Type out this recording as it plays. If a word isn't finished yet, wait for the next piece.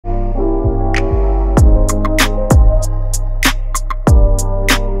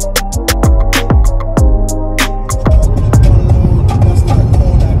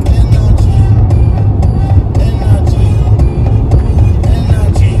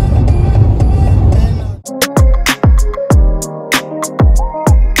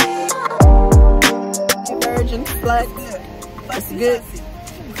good.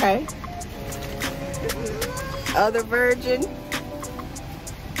 Okay. Other virgin.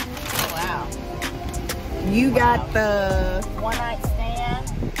 Oh, wow. You got the one night stand,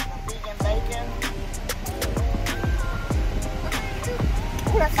 vegan bacon.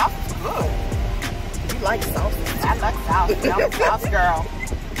 Ooh, that sauce is good. You like sauce? I like sauce. I'm a sauce girl.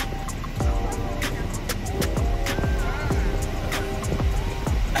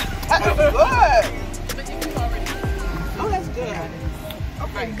 That's good. Oh, that's good.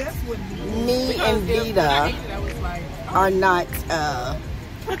 Okay, that's what Me and Vita are not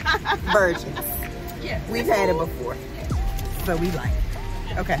virgins. We've had it before, so we like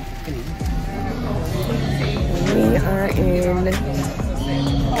it. Okay. We are in,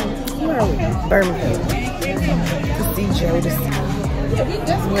 where are we? Birmingham to see Jodeci.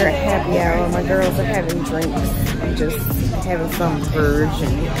 We're at happy hour. My girls are having drinks. I'm just having some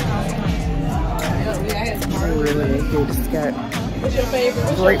virgin. Really good. It's got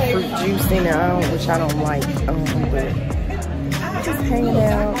grapefruit juice in it, which I don't like. But just hanging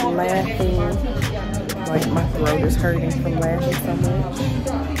out, laughing. Like my throat is hurting from laughing so much.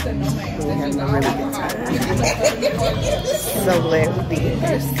 But we're having a really good time. So glad we did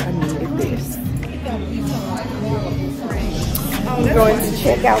this. I needed this. I'm going to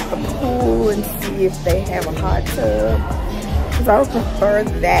check out the pool and see if they have a hot tub. Because I would prefer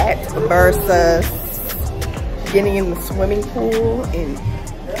that versus getting in the swimming pool. And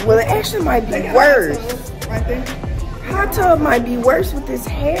well, it actually might be worse. Hot tub might be worse with this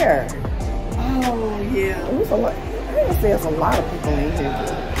hair. Oh, yeah. There's a lot. I think there's a lot of people in here.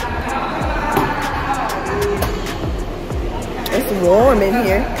 It's warm in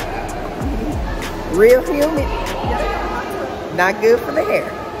here. Real humid. Not good for the hair.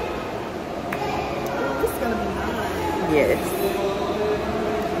 It's gonna be nice. Yes.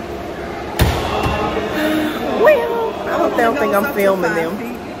 Well, I don't think I'm filming them.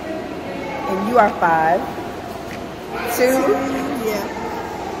 And you are 5. 2. Yeah.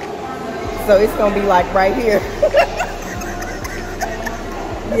 So it's gonna be like right here.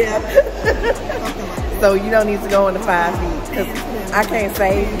 Yeah. So you don't need to go into 5 feet because I can't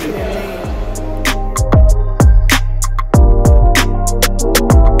save you.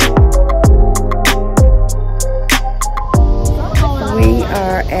 We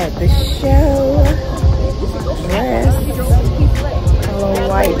are at the show. Dress. A little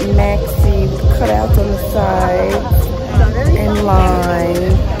white maxi with cutouts on the side. In line.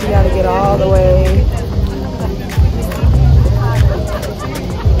 You gotta get all the way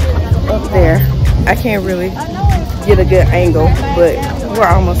up there. I can't really get a good angle, but we're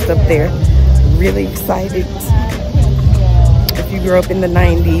almost up there. Really excited. If you grew up in the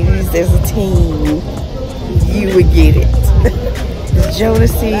 90s as a teen, you would get it. The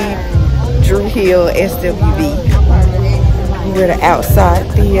Jodeci, Drew Hill, SWV. We're at the outside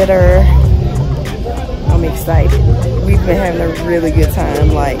theater. I'm excited. We've been having a really good time.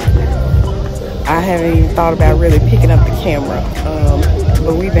 Like, I haven't even thought about really picking up the camera,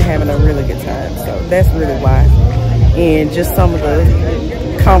 but we've been having a really good time. So that's really why. And just some of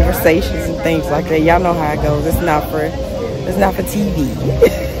the conversations and things like that. Y'all know how it goes. It's not for TV.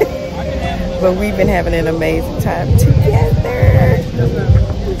 But we've been having an amazing time together.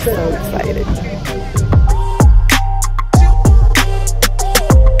 I'm so excited.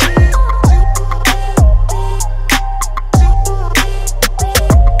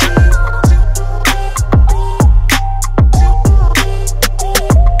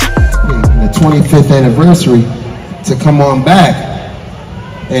 The 25th anniversary to come on back,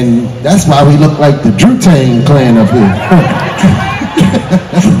 and that's why we look like the Drew-Tang clan up here.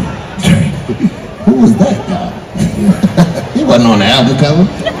 Who was that guy? He wasn't on the album cover.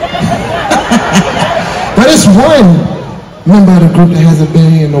 But it's one member of the group that hasn't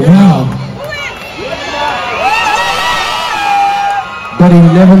been here in a while. But he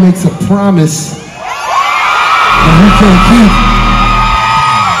never makes a promise that he can't keep.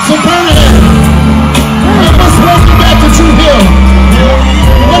 So let's welcome back to Drew Hill.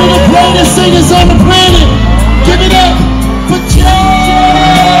 One of the greatest singers on the planet. Give it up for Joe.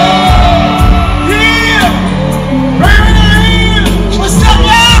 What's up,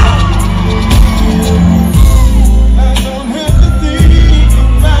 y'all? I don't have to think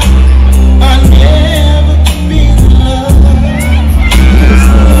about it. I never been in love.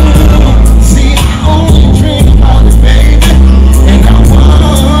 See, I only dream about it, baby. And I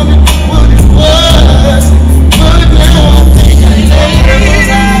wondered what it was. But now I think I know.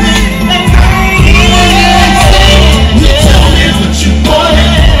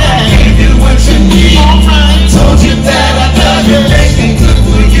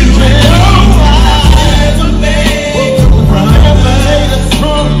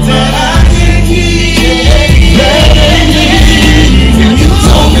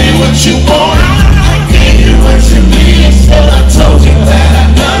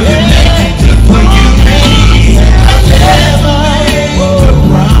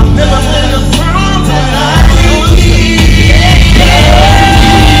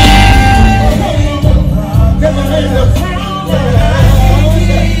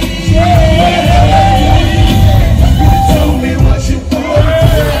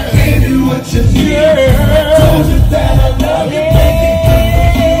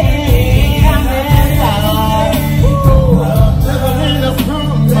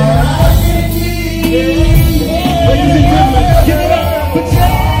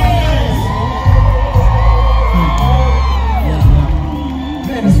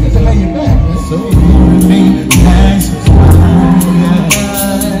 So you remain attached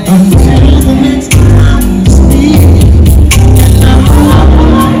until the next time we speak.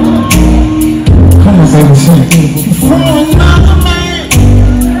 Come on, baby, sing. For another man,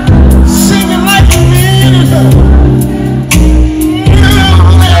 singing like a minute.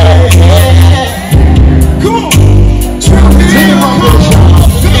 Come on.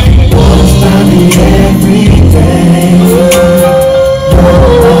 Tell me every day.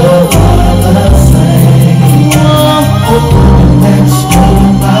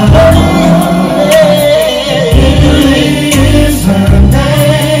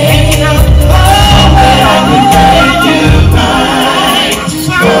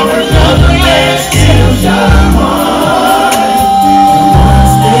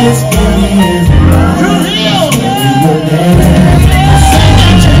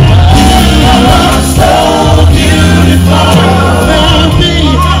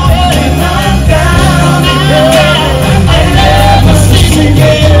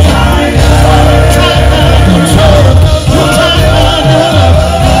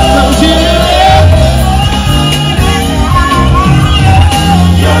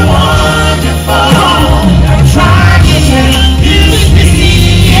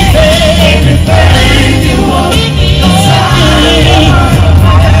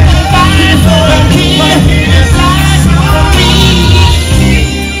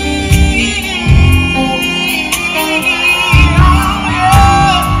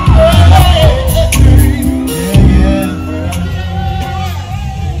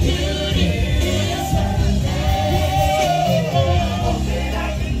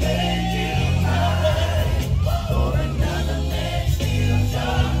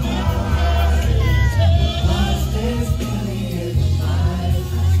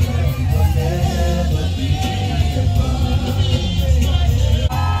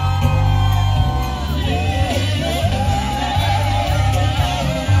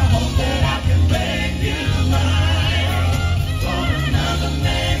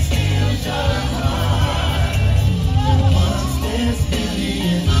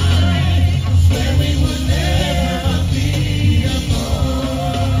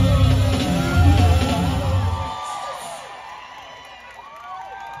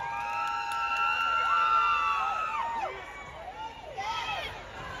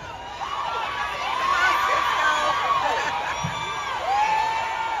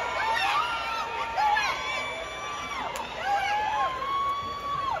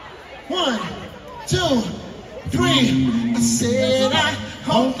 One, two, three. I said I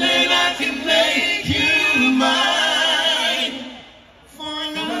hope that I can make you mine. For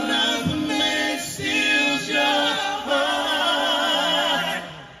another man steals your heart.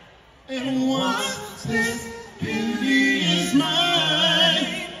 And once this beauty is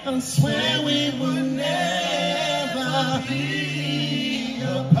mine, I swear we will never be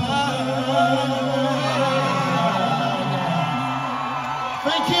apart.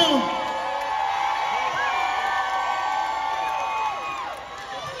 Thank you.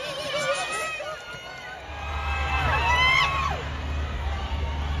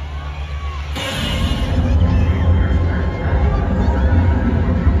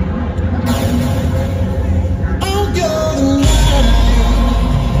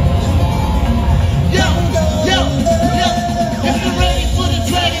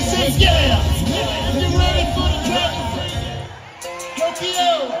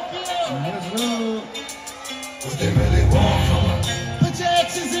 What they really want from us. Put your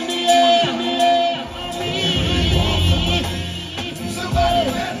X's in the air. Somebody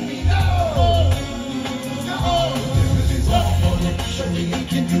let me know. What they really want from you. Show me you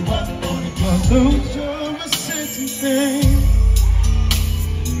can do what on it. Don't you're a certain thing.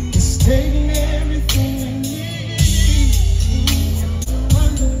 It's taking everything I need.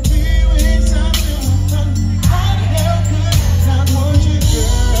 Wonder if it's something how the hell could I want you,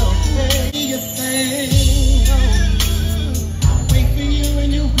 girl? Say your thing. I'll wait for you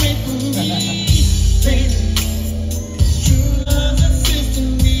and you wait for me. Baby, true love and system,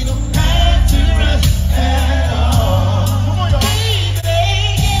 we don't have to rush at all.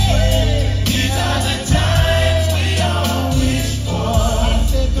 Baby, these are the times we all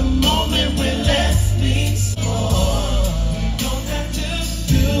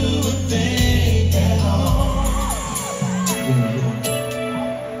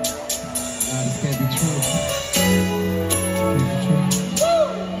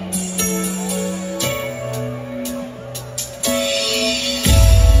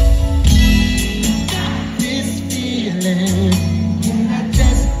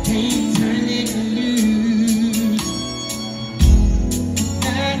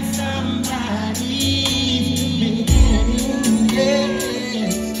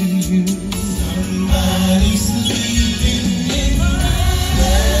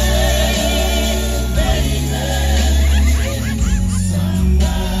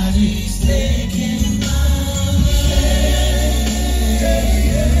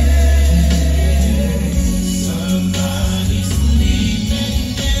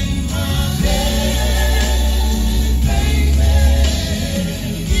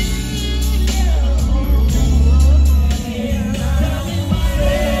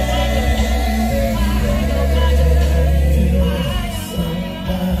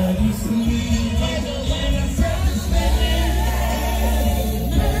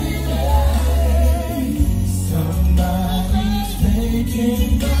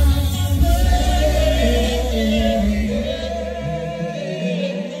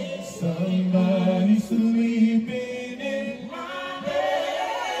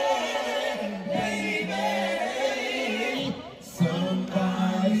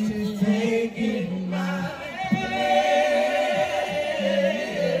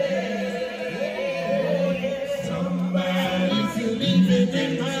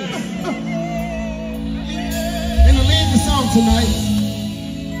And to lead the song tonight,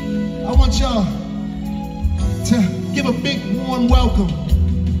 I want y'all to give a big warm welcome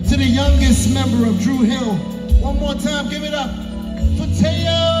to the youngest member of Drew Hill. One more time, give it up for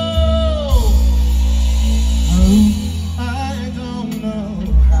Teo. I don't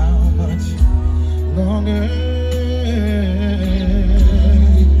know how much longer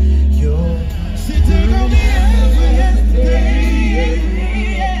you're sitting on me every day.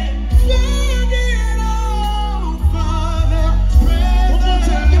 Forget all, Father. One more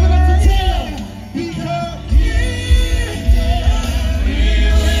time, give it up for Teo. Because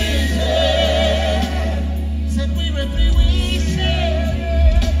said we were 3 weeks in.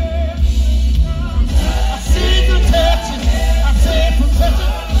 I see the touching, I say it from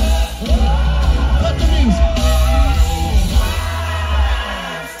touching. Cut the music.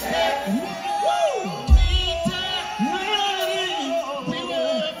 We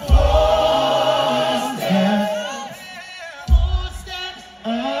were 4 steps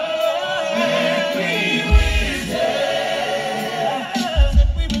said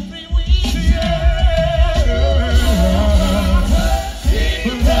we were 3 weeks in.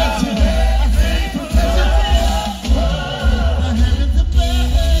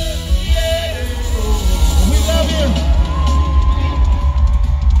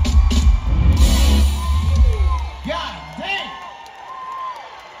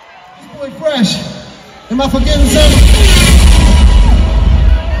 Fresh. Am I forgetting something?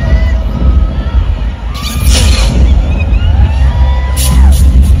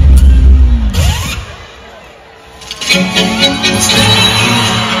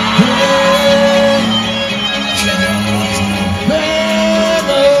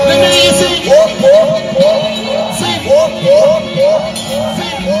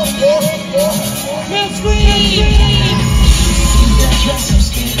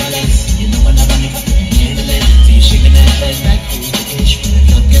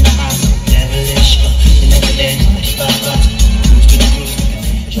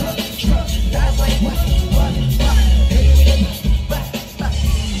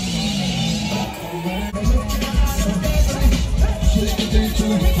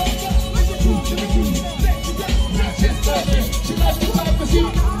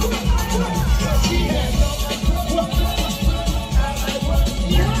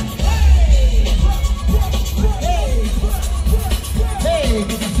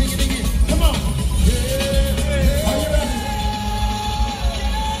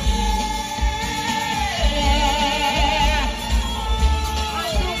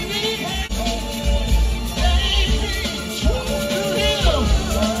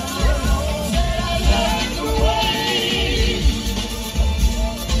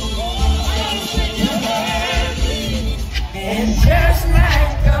 Just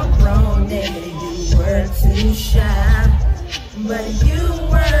like a grown nigga, you were too shy, but you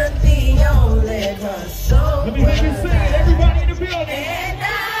weren't the only console. Let me hear you say it, everybody in the building. And I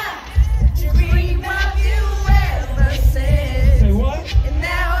dream of you ever since. Say what? And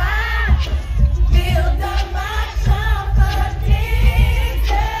now I build up my confidence.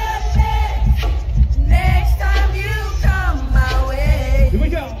 Next time you come my way, Here we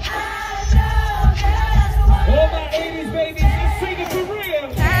go. I know just what. All my 80s babies, let's sing it for real.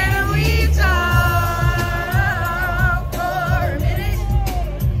 Can we talk for a minute?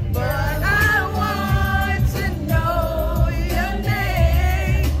 But I want to know your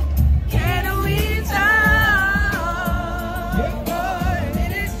name. Can we talk for a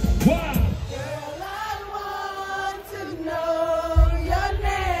minute? Why? Girl, I want to know your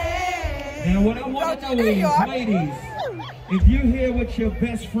name. Now what I want to know is, ladies, if you're here with your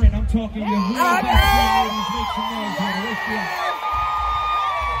best friend, I'm talking your real best friend, ladies, make some noise for her. Let's go.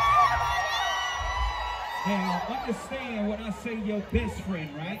 Now, understand when I say your best friend,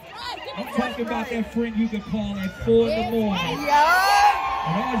 right? I'm talking about that friend you can call at 4 in the morning. And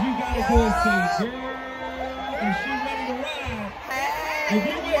all you gotta do is say, girl, is she ready to ride? If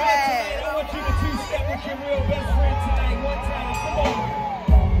you with her tonight, I want you to 2-step with your real best friend tonight. One time, come on.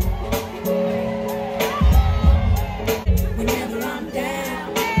 Whenever I'm down,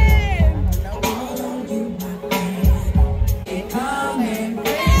 all on you, my man. They come and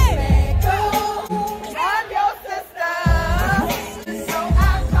bring me gold. I'm your sister, so I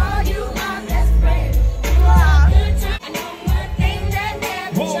call you my best friend. You are good time. I know one thing that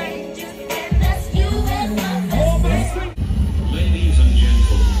never changes, and that's you and my best friend. Ladies and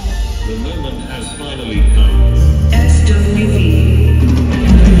gentlemen, the moment has finally come.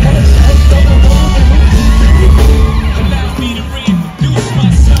 Allow me to reintroduce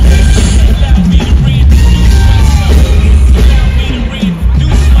myself. Allow me to reintroduce myself. Allow me to reintroduce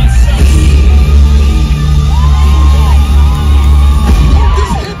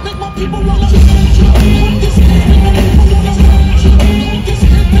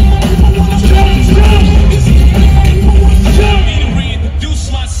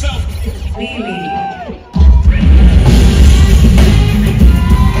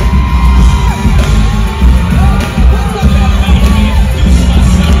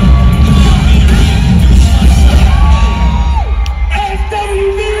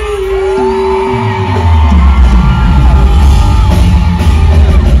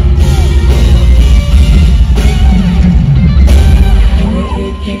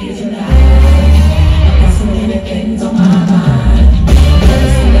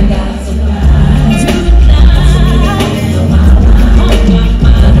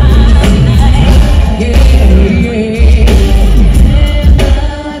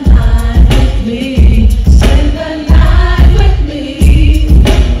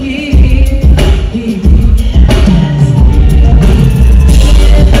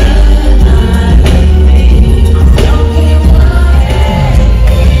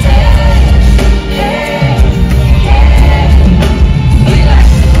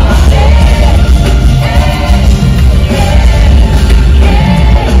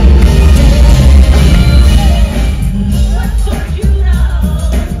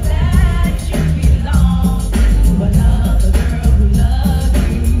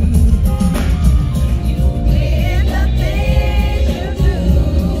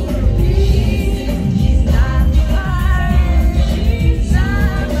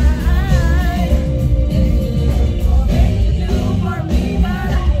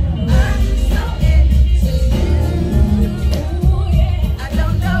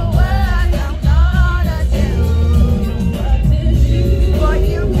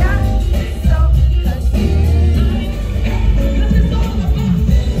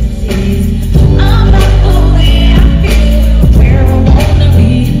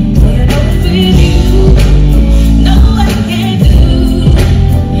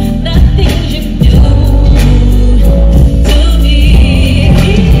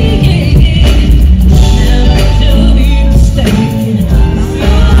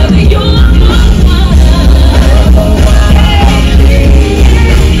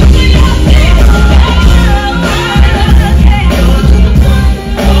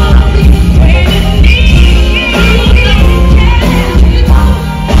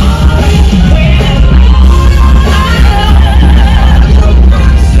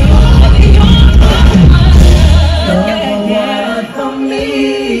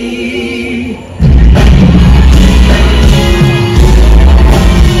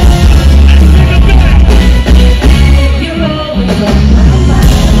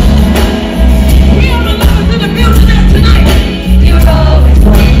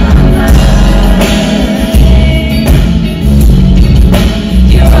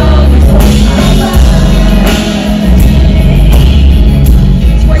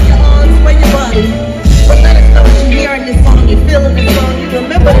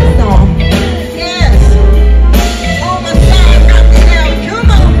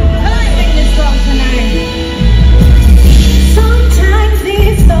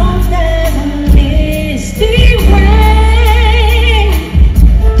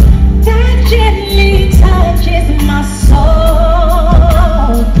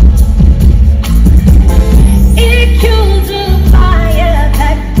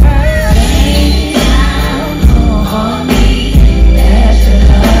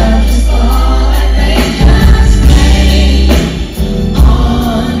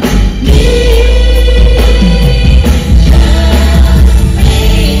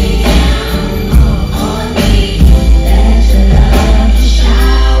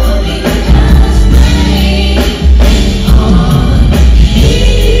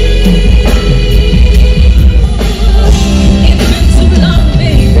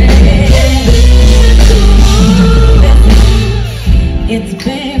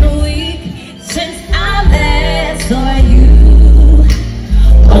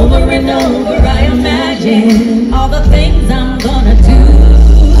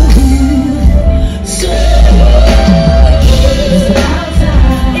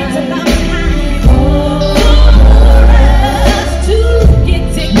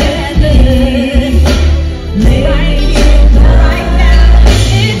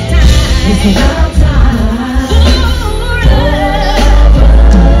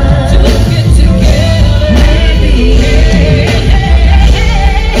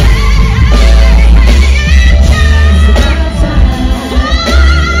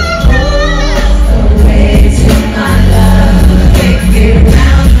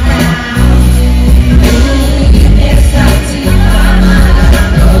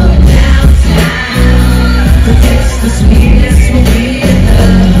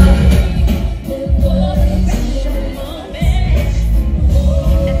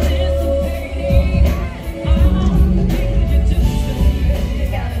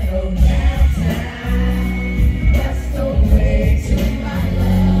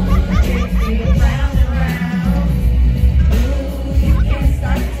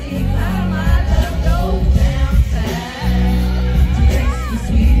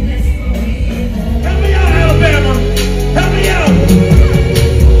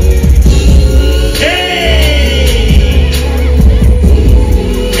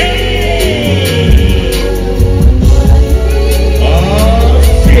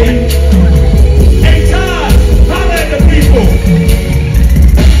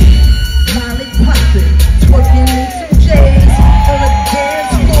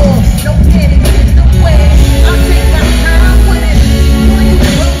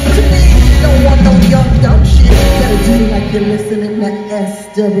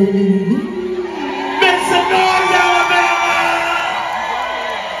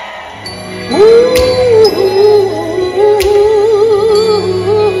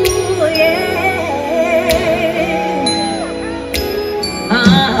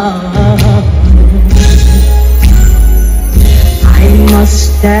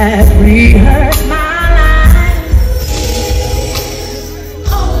That rehearsed my life.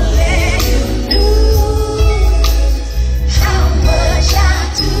 Only you knew how much I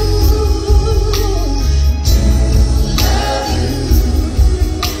do to love you.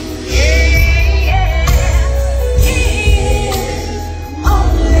 Yeah.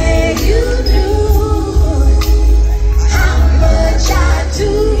 Only you knew how much I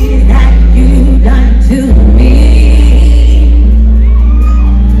do that you done to me.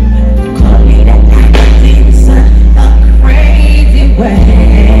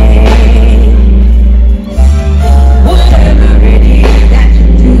 Whatever it is that you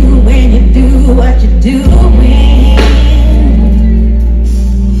do when you do what you're doing,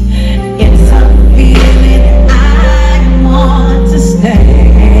 it's a feeling I want to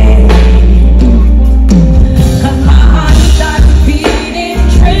stay. 'Cause my heart starts beating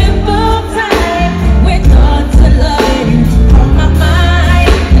triple time with thoughts of love on my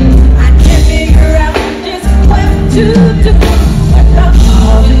mind. I can't figure out just what to do.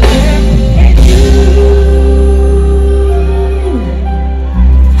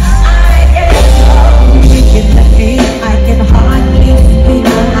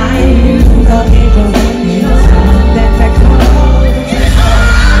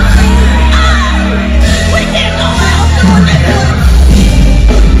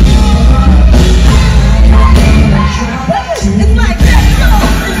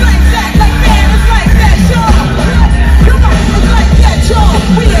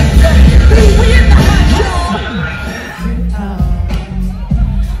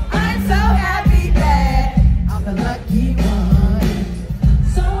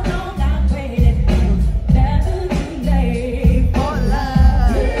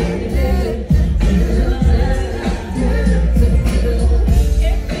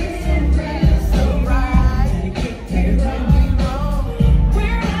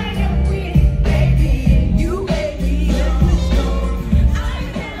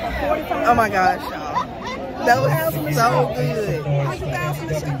 Oh my gosh, y'all. That was so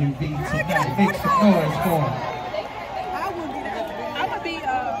good.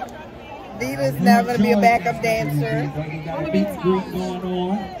 Dita's now gonna be a backup dancer.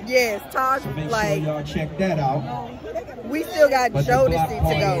 Yes, Taj, like, y'all check that out. we still got Jodeci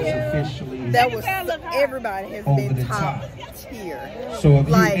to go. That was, everybody has been top tier. So if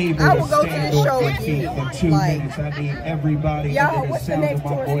like, you're able I will go to stand this show on your feet again. for 2 Like, minutes, I need everybody y'all, under the what's the sound next of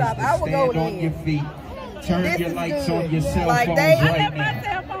my tour voice stop? to I will stand go on in. your feet. Turn This your is lights good. on your cell Like, phones they- right now.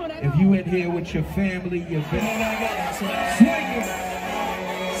 If you in here with your family, your business, swing it.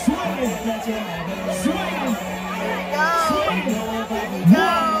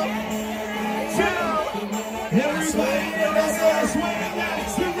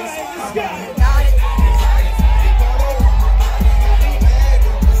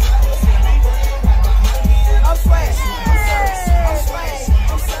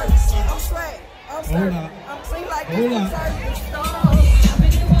 Hold up.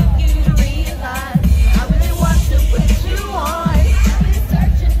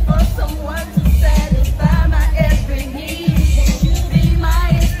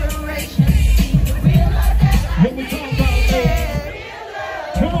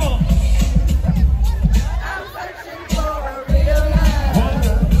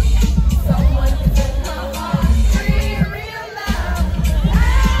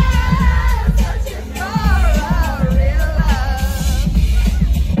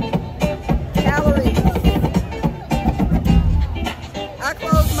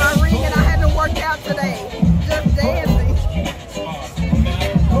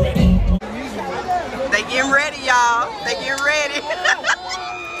 They get ready.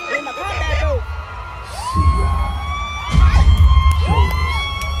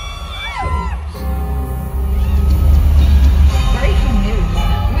 Breaking news.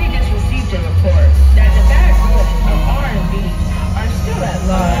 We just received a report that the backwoods of R&B are still at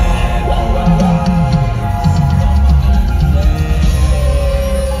large.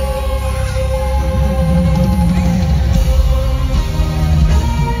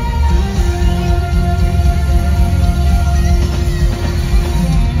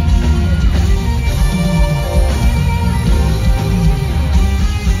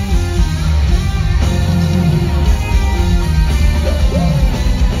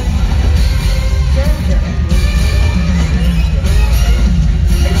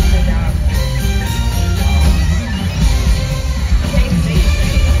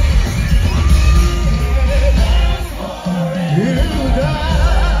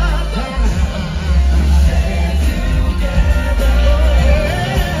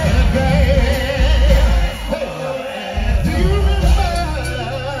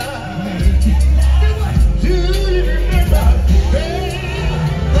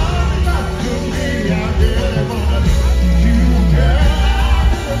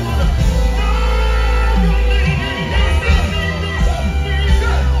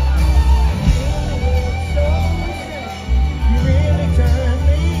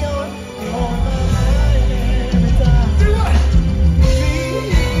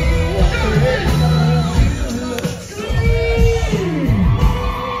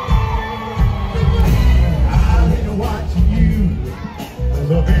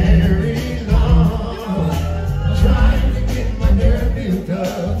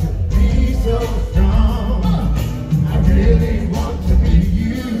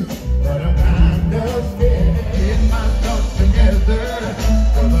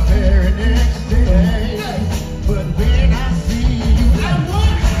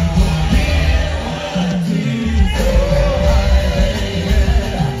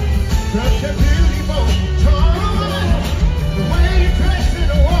 Such a beautiful woman. The way you dress in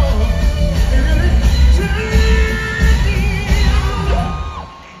the wall, it really turned me on.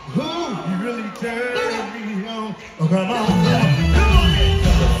 Ooh, you really turned me on. Oh, come on, come on.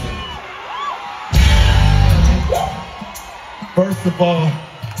 First of all,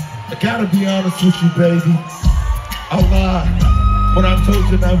 I gotta be honest with you, baby. I lied when I told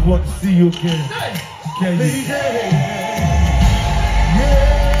you I never want to see you again. Can you? Yeah.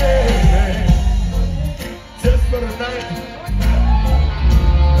 Just for the night.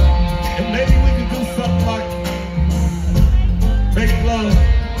 And maybe we can do something like make love,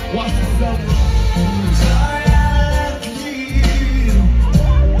 watch yourself.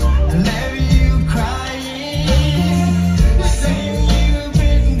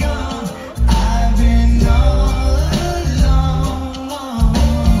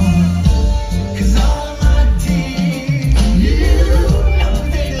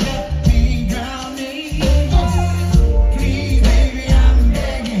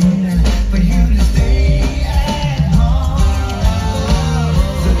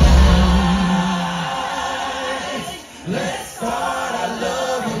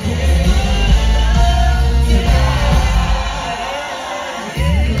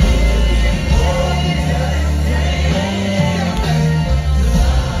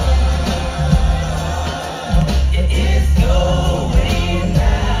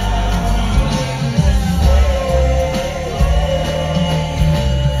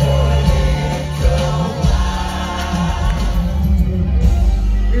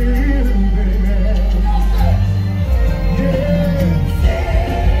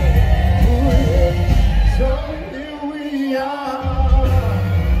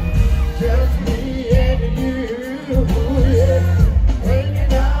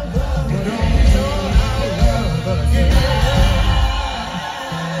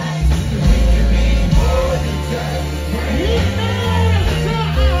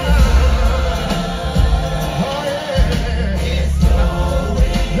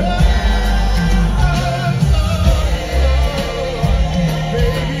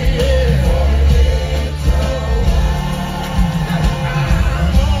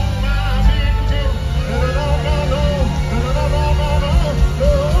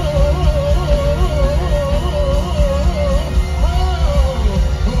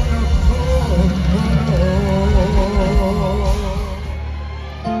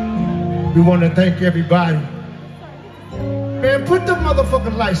 We want to thank everybody. Man, put the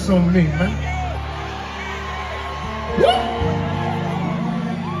motherfucking lights on me, man. Woo!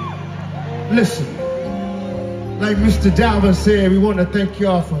 Listen, like Mr. Dalvin said, we want to thank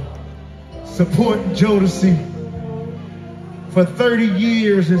y'all for supporting Jodeci for 30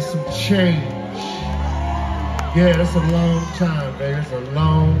 years and some change. Yeah, that's a long time, baby. It's a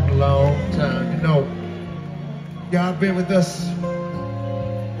long, long time. You know, y'all been with us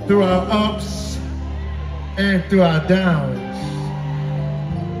through our ups and through our downs.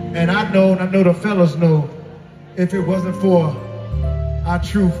 And I know the fellas know, if it wasn't for our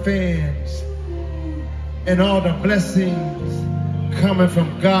true fans and all the blessings coming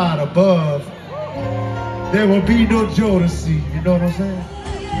from God above, there will be no Jodeci. You know what I'm saying?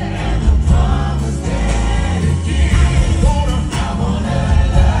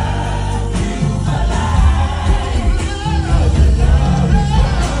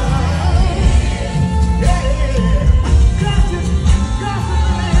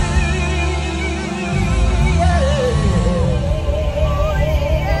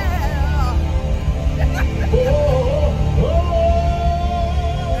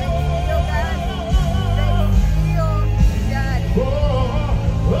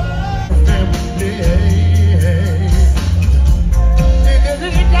 Whoa.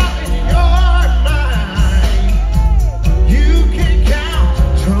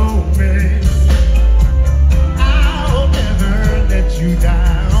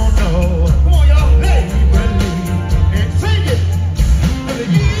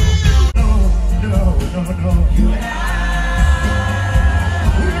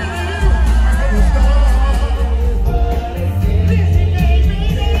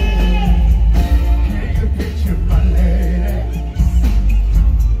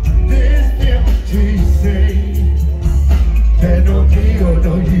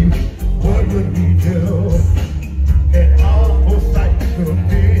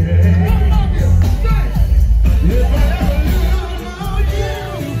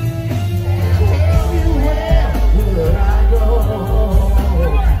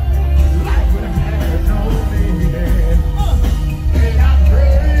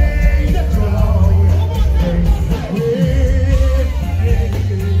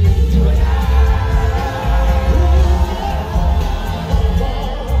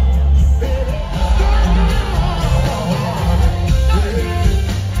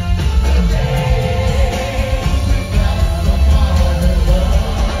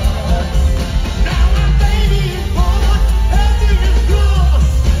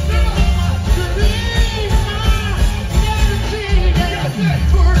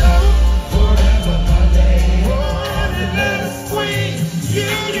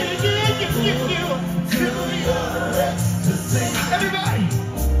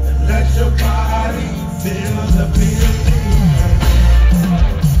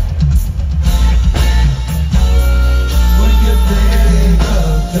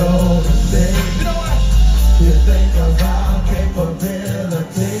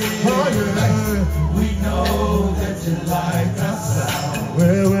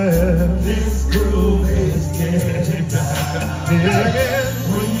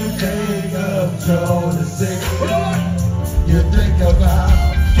 about?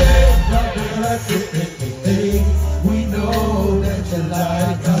 Get nothing like it. We know that you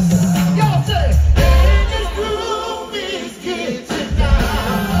like us. Y'all say, and the groove is getting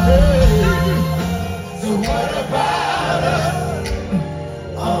down. So what about us?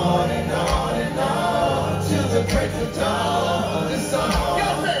 On and on and on till the break of dawn. This song,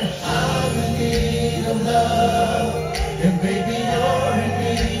 I'm in need of love, and baby you're in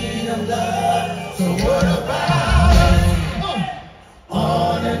need of love. So what about us?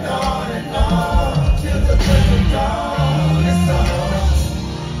 On and on and on till the break of dawn. This song,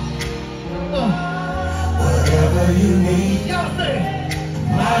 whatever you need,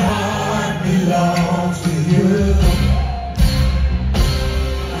 my heart belongs to you.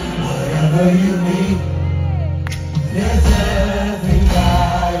 Whatever you need, there's nothing I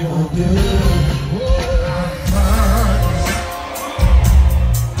will do.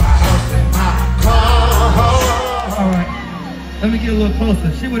 My house and my car. All right, let me get a little closer.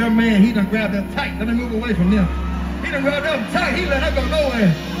 She with her man, he done grabbed her tight. Let me move away from them. He done grabbed her tight, he let her go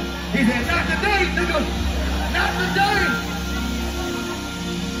nowhere. He said, not today, nigga, not today.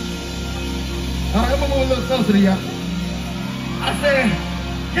 All right, I'm gonna move a little closer to y'all. I said,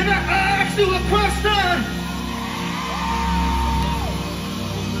 can I ask you a question?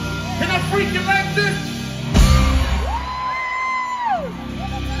 Can I freak you like this?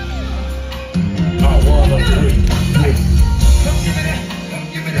 I wanna freak you. Come give me that, come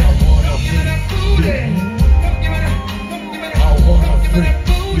give me that. I wanna freak you. Come give me that, come give me that. I wanna freak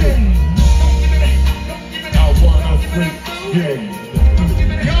you. Come give me that, come give me that. I wanna freak you.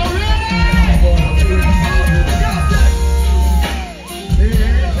 Y'all ready? I wanna freak you.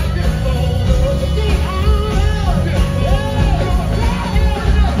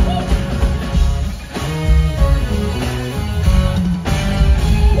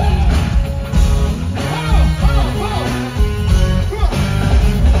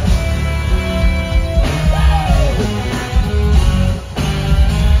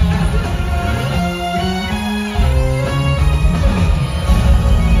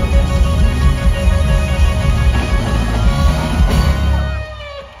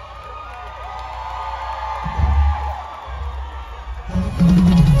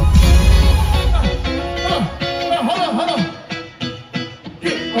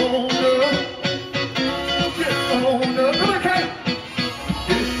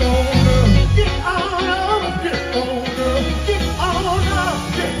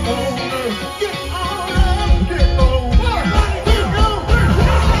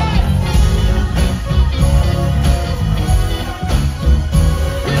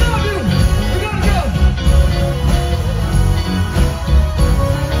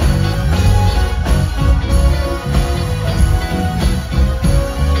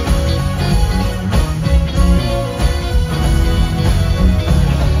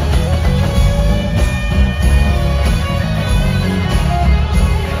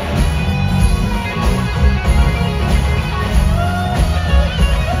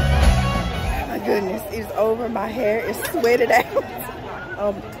 My hair is sweated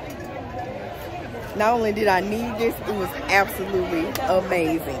out. Not only did I need this, it was absolutely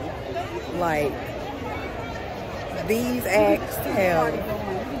amazing. Like, these acts have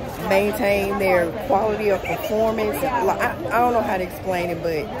maintained their quality of performance. Like, I don't know how to explain it,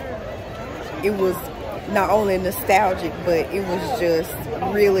 but it was not only nostalgic, but it was just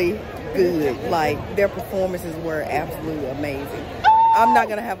really good. Like, their performances were absolutely amazing. I'm not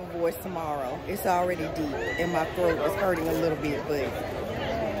gonna have a voice tomorrow. It's already deep and my throat is hurting a little bit, but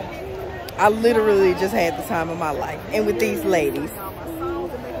I literally just had the time of my life. And with these ladies.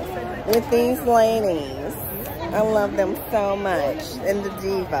 I love them so much. And the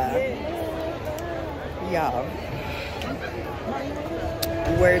diva. Y'all.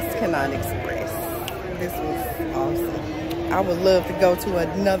 Words cannot express. This was awesome. I would love to go to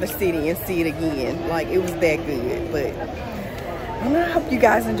another city and see it again. Like, it was that good, but I hope you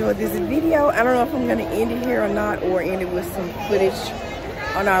guys enjoyed this video. I don't know if I'm going to end it here or not, or end it with some footage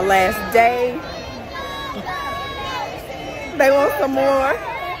on our last day. They want some more.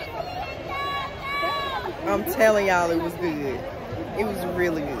 I'm telling y'all, it was good. It was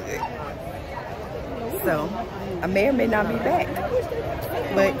really good. So, I may or may not be back.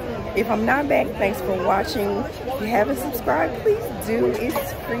 But if I'm not back, thanks for watching. If you haven't subscribed, please do.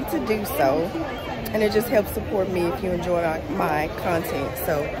 It's free to do so. And it just helps support me if you enjoy my content.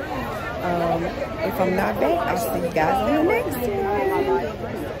 So, if I'm not back, I'll see you guys on the next one.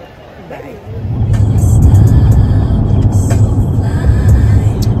 Bye.